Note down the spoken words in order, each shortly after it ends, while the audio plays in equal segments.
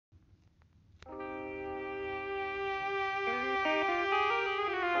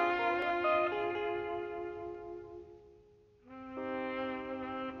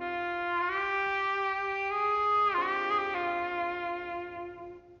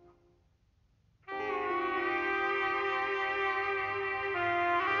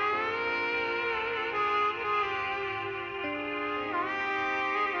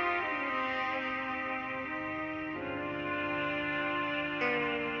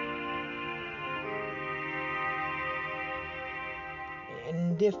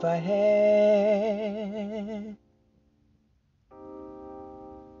And if I had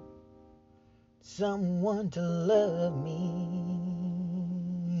someone to love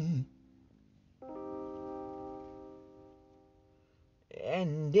me,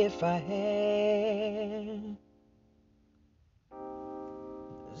 and if I had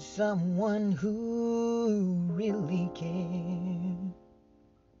someone who really cared,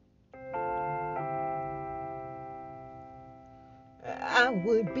 I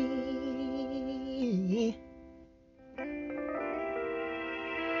would be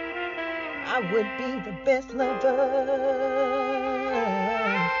the best lover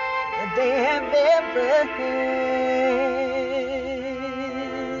that they have ever had.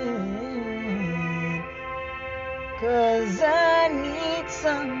 'Cause I need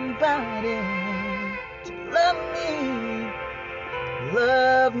somebody to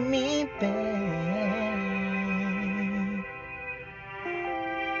love me back.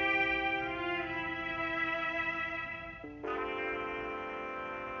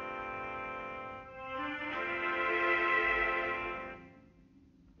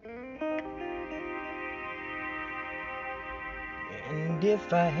 And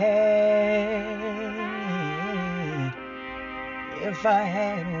if I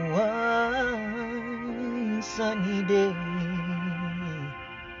had one sunny day,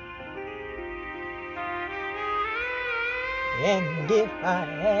 and if I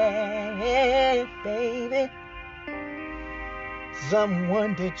had, baby,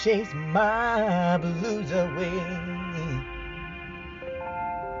 someone to chase my blues away,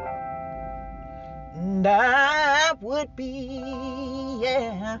 and I would be,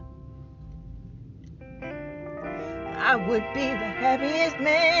 I would be the happiest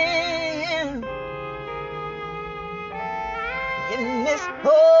man in this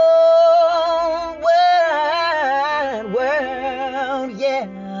whole wide world,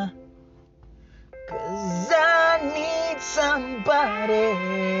 yeah. 'Cause I need somebody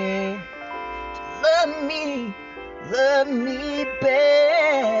to love me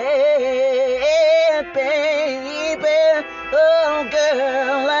back, baby. Oh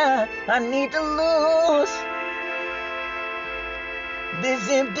girl, I need to lose this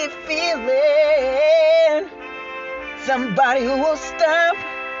empty feeling. Somebody who will stop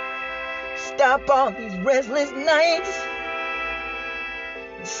all these restless nights.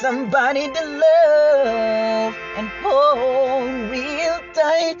 Somebody to love and hold real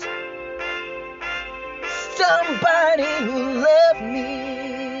tight. Somebody who loves me,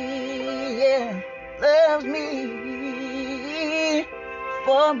 loves me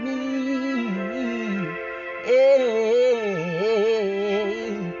for me,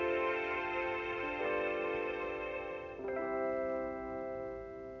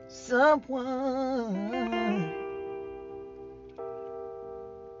 Someone,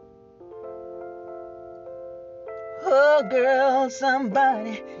 oh girl,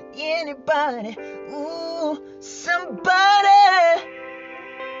 somebody, anybody, ooh, somebody,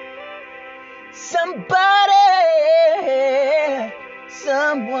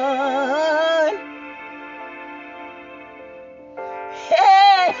 someone,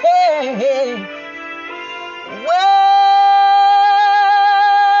 hey, whoa.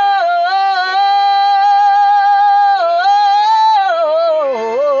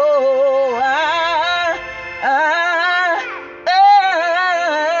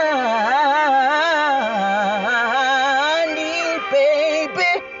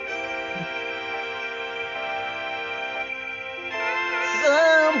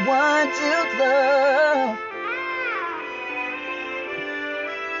 Someone to love.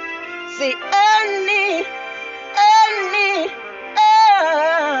 See,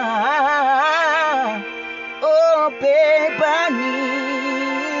 oh babe, I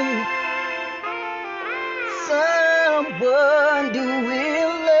need someone to